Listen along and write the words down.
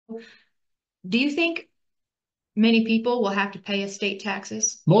do you think many people will have to pay estate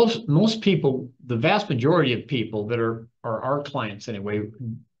taxes? Most people, the vast majority of people that are our clients anyway,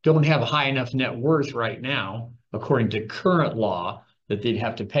 don't have a high enough net worth right now, according to current law, that they'd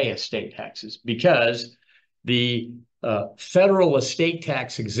have to pay estate taxes because the federal estate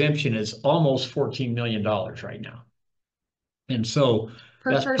tax exemption is almost $14 million right now. And so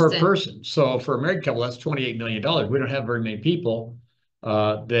Per that's per person. person. So for a married couple, that's $28 million. We don't have very many people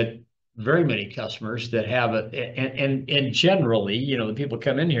that very many customers that have it. And generally, the people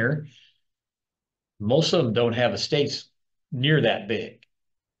come in here, most of them don't have estates near that big.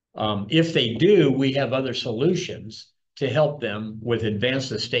 If they do, we have other solutions to help them with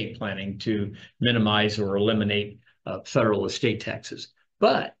advanced estate planning to minimize or eliminate federal estate taxes.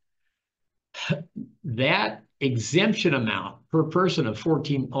 But that exemption amount per person of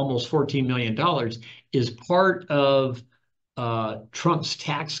almost $14 million is part of Trump's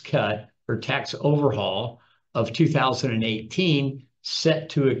tax cut or tax overhaul of 2018, set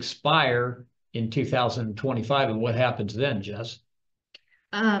to expire in 2025. And what happens then, Jess?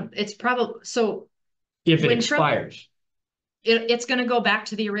 It's probably so If it when Trump expires. it's going to go back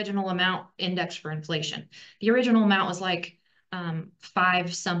to the original amount indexed for inflation. The original amount was like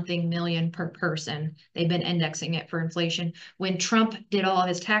five something million per person. They've been indexing it for inflation. When Trump did all of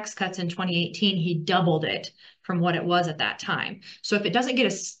his tax cuts in 2018, he doubled it from what it was at that time. So if it doesn't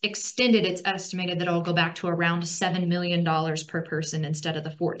get extended, it's estimated that it'll go back to around $7 million per person instead of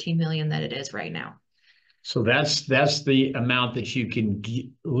the 14 million that it is right now. So that's the amount that you can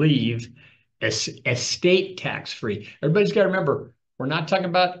leave as estate tax free. Everybody's got to remember, we're not talking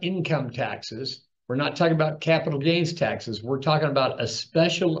about income taxes. We're not talking about capital gains taxes. We're talking about a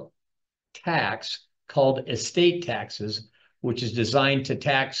special tax called estate taxes, which is designed to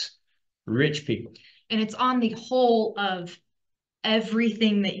tax rich people. And it's on the whole of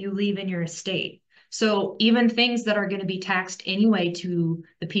everything that you leave in your estate. So even things that are going to be taxed anyway to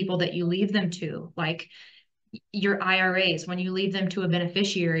the people that you leave them to, like your IRAs, when you leave them to a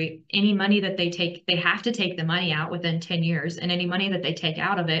beneficiary, any money that they take, they have to take the money out within 10 years, and any money that they take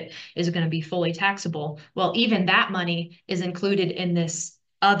out of it is going to be fully taxable. Well, even that money is included in this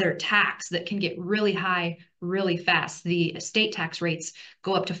other tax that can get really high really fast. The estate tax rates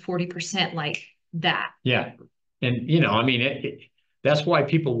go up to 40% like that. Yeah. And, I mean, that's why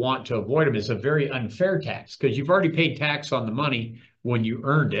people want to avoid them. It's a very unfair tax because you've already paid tax on the money when you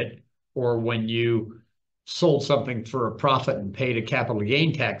earned it or when you sold something for a profit and paid a capital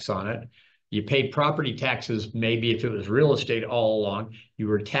gain tax on it. You paid property taxes, maybe if it was real estate all along, you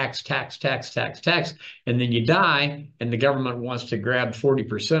were taxed, and then you die and the government wants to grab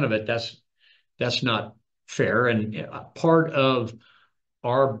 40% of it. That's not fair. And part of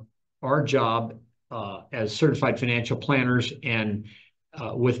our job as certified financial planners and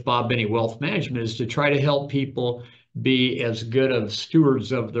with Bob Benny Wealth Management is to try to help people be as good of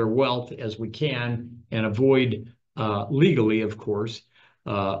stewards of their wealth as we can and avoid legally, of course,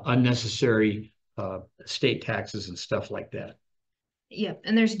 unnecessary state taxes and stuff like that. Yeah,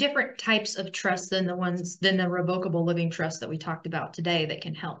 and there's different types of trusts than the revocable living trust that we talked about today that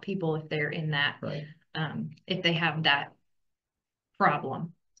can help people if they're in that, right. If they have that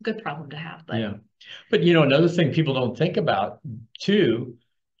problem. It's a good problem to have, but yeah. But another thing people don't think about too,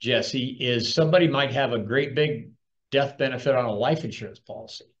 Jesse, is somebody might have a great big death benefit on a life insurance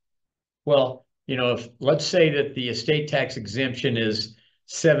policy. Well, if let's say that the estate tax exemption is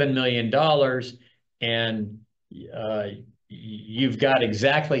 $7 million and you've got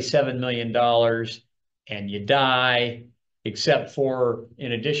exactly $7 million and you die, except for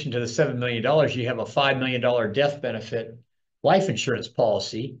in addition to the $7 million, you have a $5 million death benefit life insurance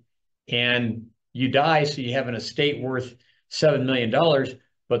policy and you die, so you have an estate worth $7 million.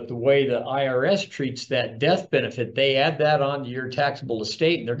 But the way the IRS treats that death benefit, they add that onto your taxable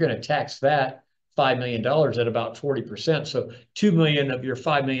estate and they're going to tax that $5 million at about 40%. So $2 million of your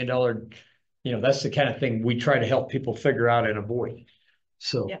 $5 million, that's the kind of thing we try to help people figure out and avoid.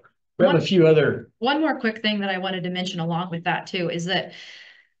 So yeah. we have a few other. One more quick thing that I wanted to mention along with that too is that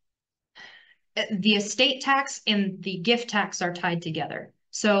the estate tax and the gift tax are tied together.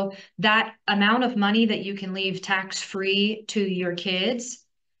 So that amount of money that you can leave tax-free to your kids,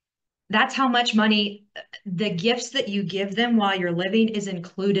 that's how much money the gifts that you give them while you're living is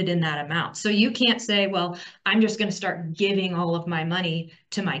included in that amount. So you can't say, well, I'm just going to start giving all of my money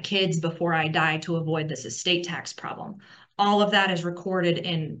to my kids before I die to avoid this estate tax problem. All of that is recorded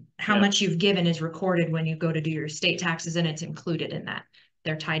in how much you've given is recorded when you go to do your estate taxes, and it's included in that.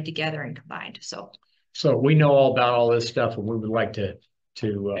 They're tied together and combined. So we know all about all this stuff, and we would like to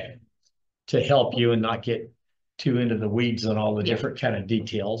help you and not get too into the weeds on all the Yeah. different kind of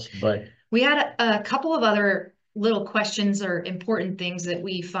details, but We had a couple of other little questions or important things that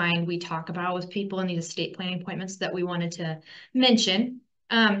we find we talk about with people in these estate planning appointments that we wanted to mention.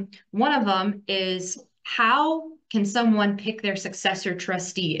 One of them is, how can someone pick their successor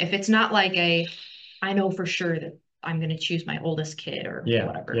trustee if it's not like I know for sure that I'm going to choose my oldest kid or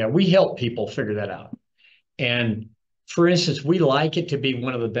whatever. Yeah, we help people figure that out. And for instance, we like it to be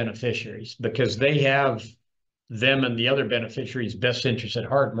one of the beneficiaries because they have them and the other beneficiaries' best interest at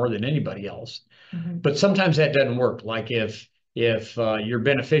heart more than anybody else. Mm-hmm. But sometimes that doesn't work. Like if your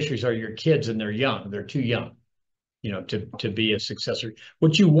beneficiaries are your kids and they're too young, to be a successor.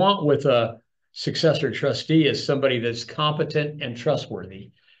 What you want with a successor trustee is somebody that's competent and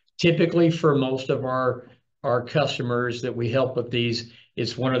trustworthy. Typically, for most of our customers that we help with these,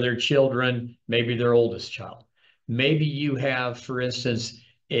 it's one of their children, maybe their oldest child. Maybe you have, for instance,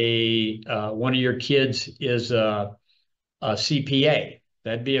 one of your kids is a CPA.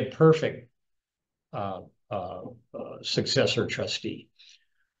 That'd be a perfect successor trustee.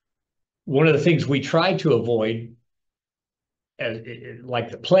 One of the things we try to avoid, like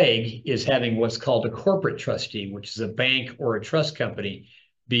the plague, is having what's called a corporate trustee, which is a bank or a trust company,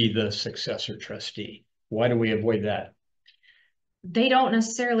 be the successor trustee. Why do we avoid that? They don't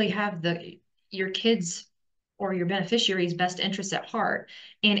necessarily have your kids or your beneficiaries' best interests at heart.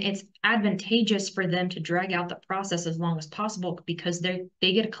 And it's advantageous for them to drag out the process as long as possible because they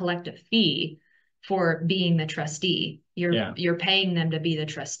get a collective fee for being the trustee. You're paying them to be the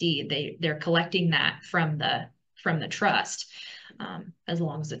trustee. They're collecting that from the trust, as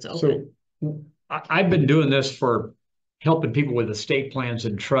long as it's open. So I've been doing this for helping people with estate plans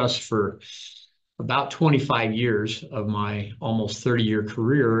and trusts for about 25 years of my almost 30-year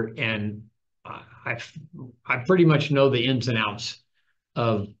career, and I pretty much know the ins and outs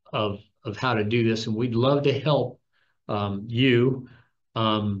of how to do this, and we'd love to help you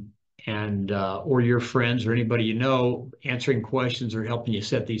and or your friends or anybody you know answering questions or helping you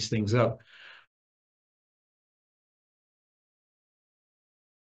set these things up.